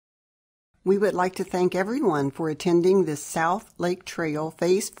We would like to thank everyone for attending this South Lake Trail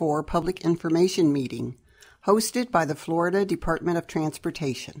Phase 4 Public Information Meeting, hosted by the Florida Department of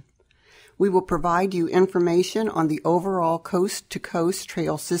Transportation. We will provide you information on the overall coast-to-coast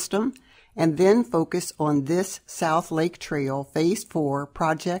trail system and then focus on this South Lake Trail Phase 4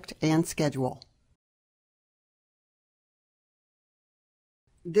 project and schedule.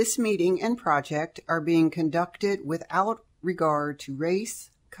 This meeting and project are being conducted without regard to race,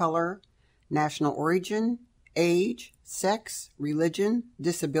 color, national origin, age, sex, religion,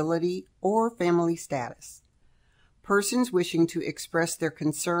 disability, or family status. Persons wishing to express their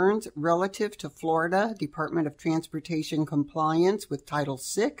concerns relative to Florida Department of Transportation compliance with Title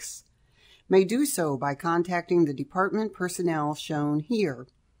VI may do so by contacting the department personnel shown here.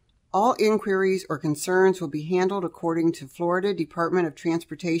 All inquiries or concerns will be handled according to Florida Department of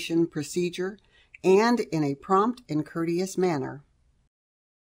Transportation procedure and in a prompt and courteous manner.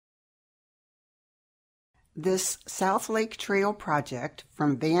 This South Lake Trail project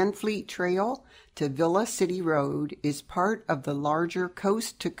from Van Fleet Trail to Villa City Road is part of the larger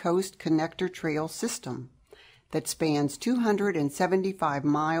coast-to-coast connector trail system that spans 275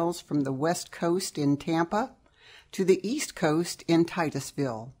 miles from the west coast in Tampa to the east coast in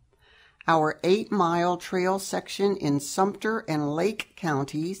Titusville. Our 8-mile trail section in Sumter and Lake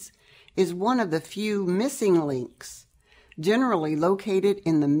counties is one of the few missing links, generally located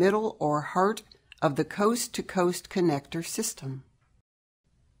in the middle or heart of the coast-to-coast connector system.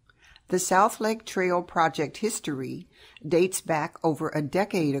 The South Lake Trail project history dates back over a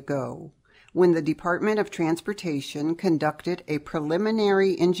decade ago when the Department of Transportation conducted a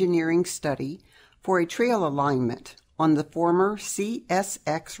preliminary engineering study for a trail alignment on the former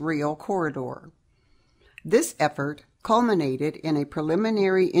CSX rail corridor. This effort culminated in a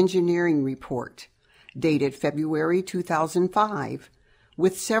preliminary engineering report dated February 2005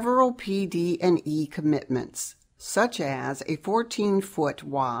 with several PD&E commitments, such as a 14-foot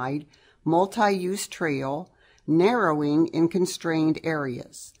wide multi-use trail narrowing in constrained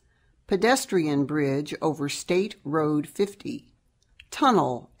areas, pedestrian bridge over State Road 50,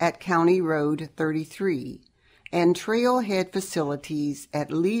 tunnel at County Road 33, and trailhead facilities at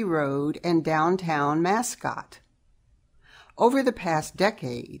Lee Road and downtown Mascot. Over the past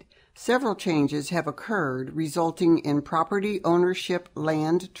decade, several changes have occurred resulting in property ownership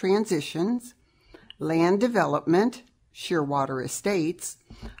land transitions, land development, Shearwater Estates,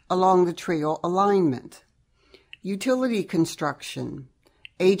 along the trail alignment, utility construction,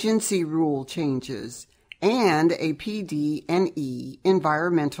 agency rule changes, and a PD&E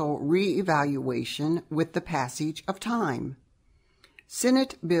environmental reevaluation with the passage of time.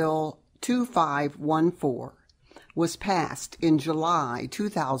 Senate Bill 2514 was passed in July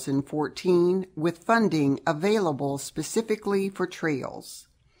 2014 with funding available specifically for trails.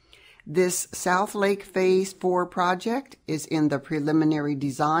 This South Lake Phase 4 project is in the preliminary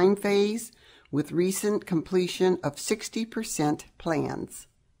design phase with recent completion of 60% plans.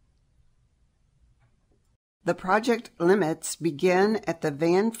 The project limits begin at the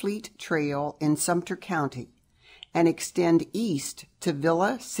Van Fleet Trail in Sumter County and extend east to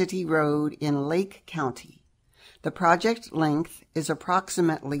Villa City Road in Lake County. The project length is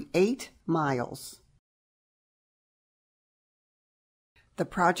approximately 8 miles. The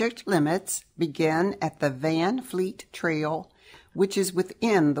project limits begin at the Van Fleet Trail, which is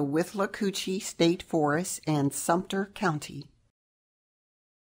within the Withlacoochee State Forest and Sumter County.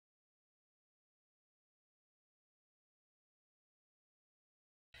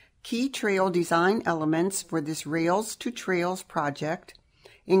 Key trail design elements for this Rails to Trails project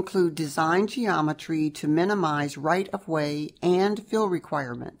include design geometry to minimize right-of-way and fill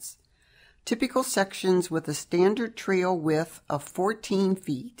requirements, typical sections with a standard trail width of 14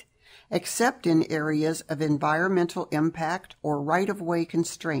 feet, except in areas of environmental impact or right-of-way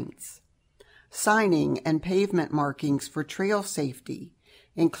constraints, signing and pavement markings for trail safety,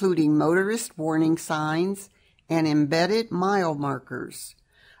 including motorist warning signs and embedded mile markers.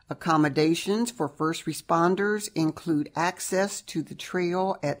 Accommodations for first responders include access to the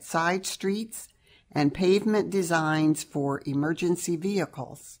trail at side streets and pavement designs for emergency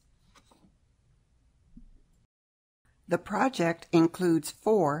vehicles. The project includes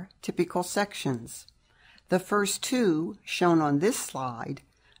 4 typical sections. The first 2, shown on this slide,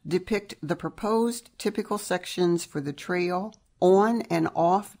 depict the proposed typical sections for the trail on and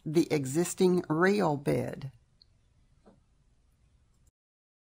off the existing rail bed.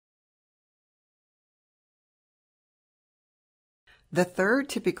 The third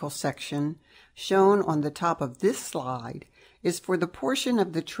typical section, shown on the top of this slide, is for the portion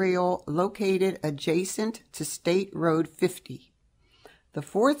of the trail located adjacent to State Road 50. The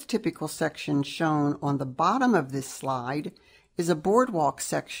fourth typical section shown on the bottom of this slide is a boardwalk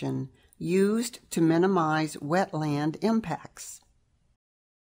section used to minimize wetland impacts.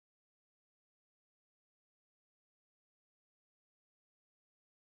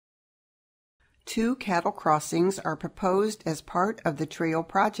 Two cattle crossings are proposed as part of the trail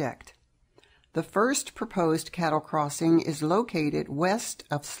project. The first proposed cattle crossing is located west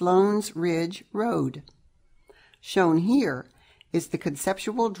of Sloan's Ridge Road. Shown here is the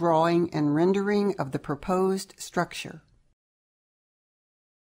conceptual drawing and rendering of the proposed structure.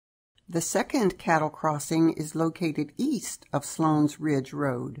 The second cattle crossing is located east of Sloan's Ridge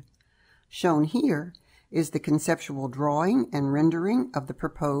Road. Shown here is the conceptual drawing and rendering of the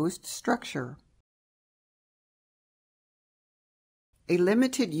proposed structure. A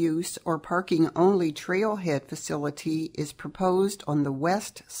limited use or parking only trailhead facility is proposed on the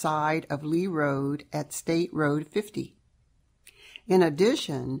west side of Lee Road at State Road 50. In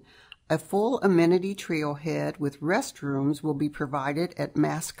addition, a full amenity trailhead with restrooms will be provided at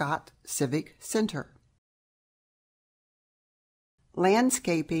Mascot Civic Center.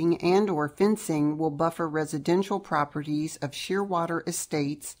 Landscaping and/or fencing will buffer residential properties of Shearwater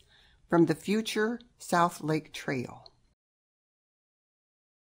Estates from the future South Lake Trail.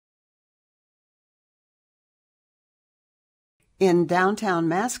 In downtown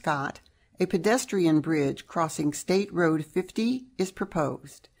Mascot, a pedestrian bridge crossing State Road 50 is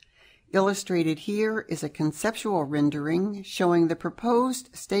proposed. Illustrated here is a conceptual rendering showing the proposed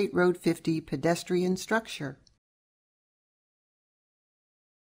State Road 50 pedestrian structure.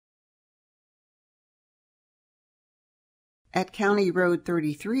 At County Road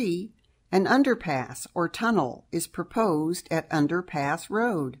 33, an underpass or tunnel is proposed at Underpass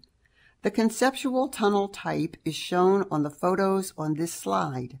Road. The conceptual tunnel type is shown on the photos on this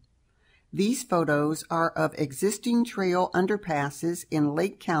slide. These photos are of existing trail underpasses in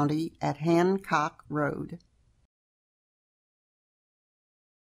Lake County at Hancock Road.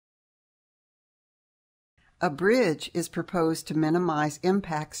 A bridge is proposed to minimize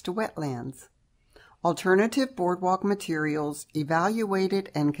impacts to wetlands. Alternative boardwalk materials evaluated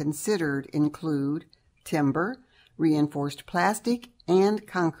and considered include timber, reinforced plastic, and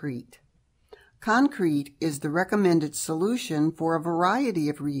concrete. Concrete is the recommended solution for a variety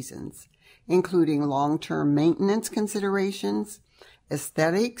of reasons, including long-term maintenance considerations,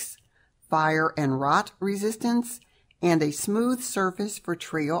 aesthetics, fire and rot resistance, and a smooth surface for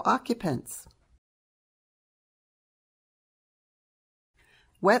trail occupants.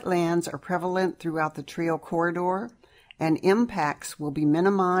 Wetlands are prevalent throughout the trail corridor, and impacts will be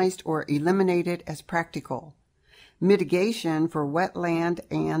minimized or eliminated as practical. Mitigation for wetland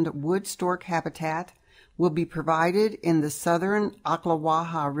and wood stork habitat will be provided in the southern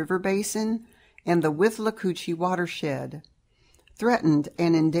Ocklawaha River Basin and the Withlacoochee watershed. Threatened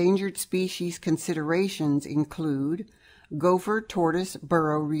and endangered species considerations include gopher tortoise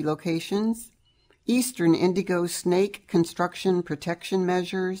burrow relocations, eastern indigo snake construction protection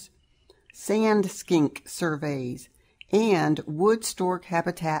measures, sand skink surveys, and wood stork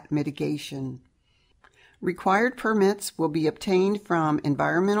habitat mitigation. Required permits will be obtained from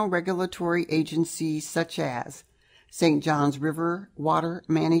environmental regulatory agencies such as St. Johns River Water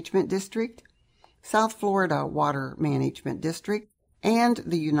Management District, South Florida Water Management District, and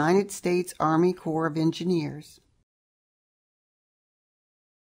the United States Army Corps of Engineers.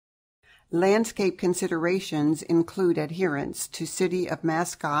 Landscape considerations include adherence to City of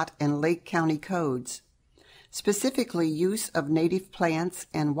Mascot and Lake County codes, specifically use of native plants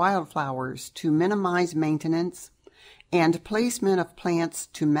and wildflowers to minimize maintenance, and placement of plants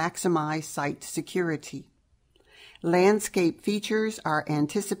to maximize site security. Landscape features are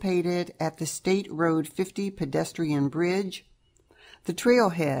anticipated at the State Road 50 pedestrian bridge, the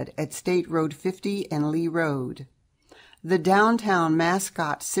trailhead at State Road 50 and Lee Road, the downtown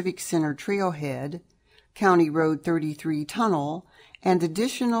Mascot Civic Center trailhead, County Road 33 tunnel, and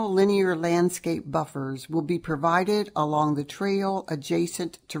additional linear landscape buffers will be provided along the trail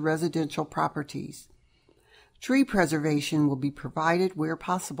adjacent to residential properties. Tree preservation will be provided where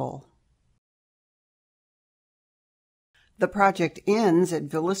possible. The project ends at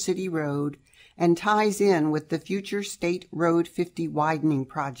Villa City Road and ties in with the future State Road 50 widening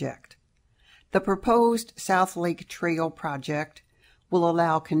project. The proposed South Lake Trail project will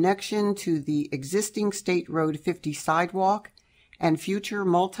allow connection to the existing State Road 50 sidewalk and future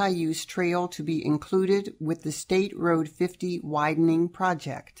multi-use trail to be included with the State Road 50 widening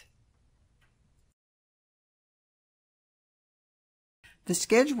project. The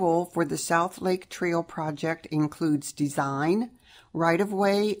schedule for the South Lake Trail project includes design,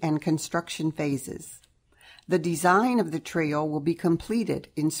 right-of-way, and construction phases. The design of the trail will be completed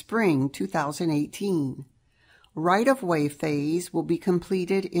in spring 2018. Right-of-way phase will be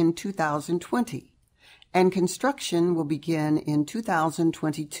completed in 2020, and construction will begin in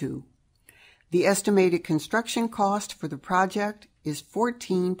 2022. The estimated construction cost for the project is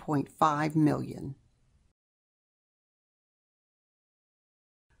 $14.5 million.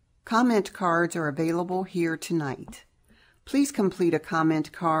 Comment cards are available here tonight. Please complete a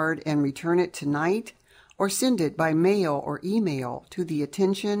comment card and return it tonight, or send it by mail or email to the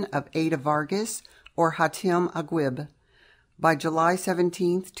attention of Ada Vargas or Hatim Aguib by July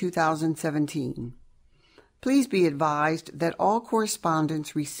 17, 2017. Please be advised that all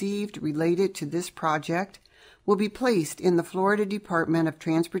correspondence received related to this project will be placed in the Florida Department of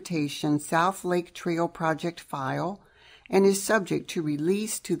Transportation South Lake Trail Project file and is subject to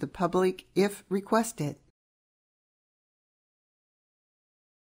release to the public if requested.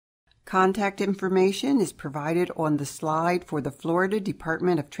 Contact information is provided on the slide for the Florida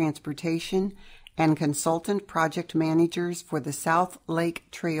Department of Transportation and consultant project managers for the South Lake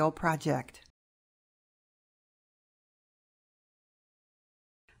Trail Project.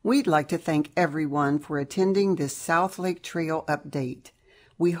 We'd like to thank everyone for attending this South Lake Trail update.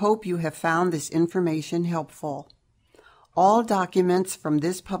 We hope you have found this information helpful. All documents from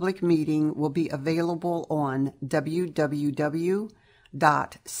this public meeting will be available on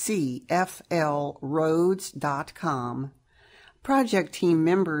www.cflroads.com. Project team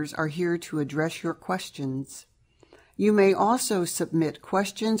members are here to address your questions. You may also submit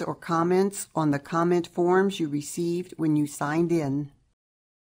questions or comments on the comment forms you received when you signed in.